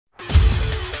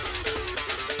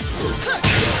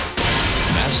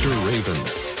Master Raven.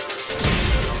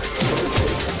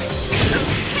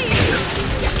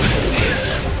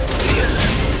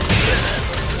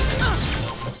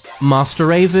 Master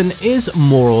Raven is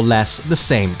more or less the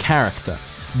same character,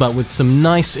 but with some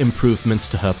nice improvements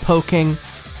to her poking,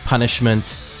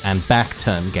 punishment, and back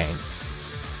turn game.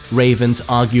 Raven's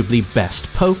arguably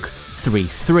best poke,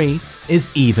 3-3, is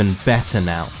even better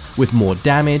now, with more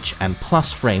damage and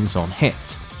plus frames on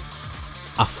hit.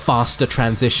 A faster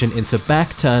transition into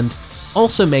back turned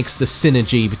also makes the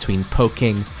synergy between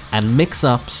poking and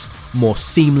mix-ups more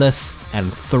seamless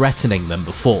and threatening than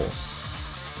before.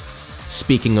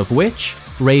 Speaking of which,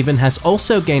 Raven has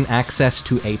also gained access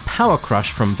to a power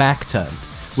crush from back turned,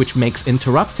 which makes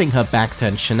interrupting her back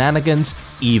turn shenanigans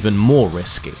even more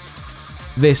risky.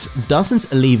 This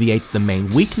doesn't alleviate the main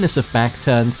weakness of back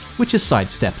turned, which is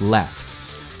sidestep left,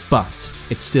 but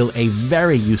it's still a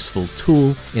very useful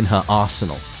tool in her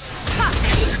arsenal.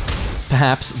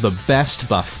 Perhaps the best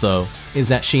buff though is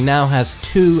that she now has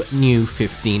two new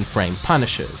 15 frame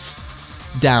punishers,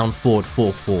 down forward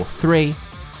 4-4-3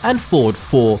 and forward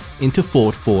 4 into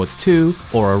forward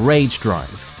 4-2 or a rage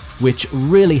drive, which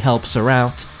really helps her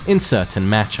out in certain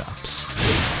matchups.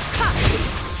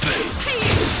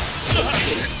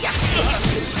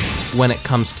 When it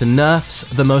comes to nerfs,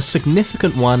 the most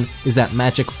significant one is that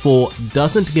Magic 4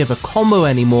 doesn't give a combo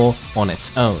anymore on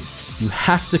its own. You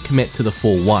have to commit to the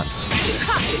 4-1.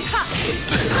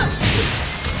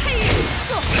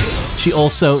 She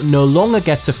also no longer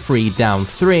gets a free down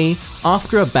 3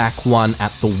 after a back 1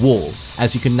 at the wall,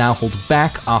 as you can now hold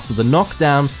back after the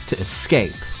knockdown to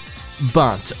escape.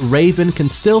 But Raven can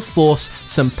still force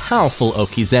some powerful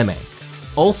Okizeme.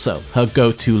 Also, her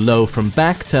go-to low from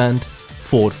back turned,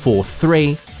 forward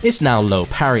 4-3, is now low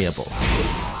parryable.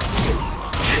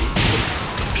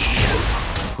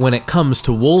 When it comes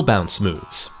to wall bounce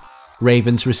moves,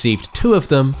 Raven's received 2 of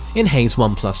them in Haze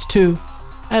 1+2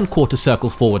 and Quarter Circle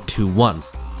Forward 2-1,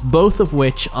 both of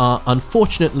which are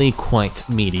unfortunately quite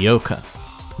mediocre.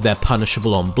 They're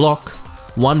punishable on block,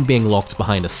 one being locked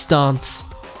behind a stance,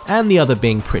 and the other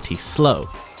being pretty slow,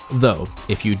 though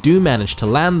if you do manage to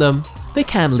land them, they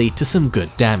can lead to some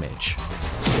good damage.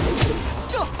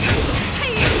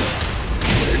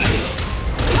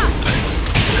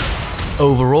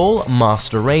 Overall,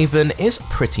 Master Raven is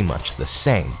pretty much the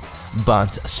same,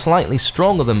 but slightly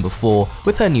stronger than before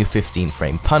with her new 15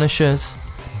 frame punishers,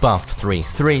 buffed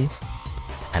 3-3,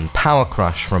 and Power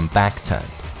Crush from back turn.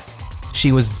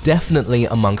 She was definitely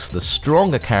amongst the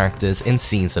stronger characters in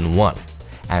Season 1,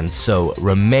 and so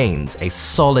remains a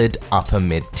solid upper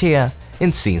mid tier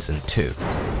in Season 2.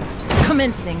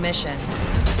 Commencing mission.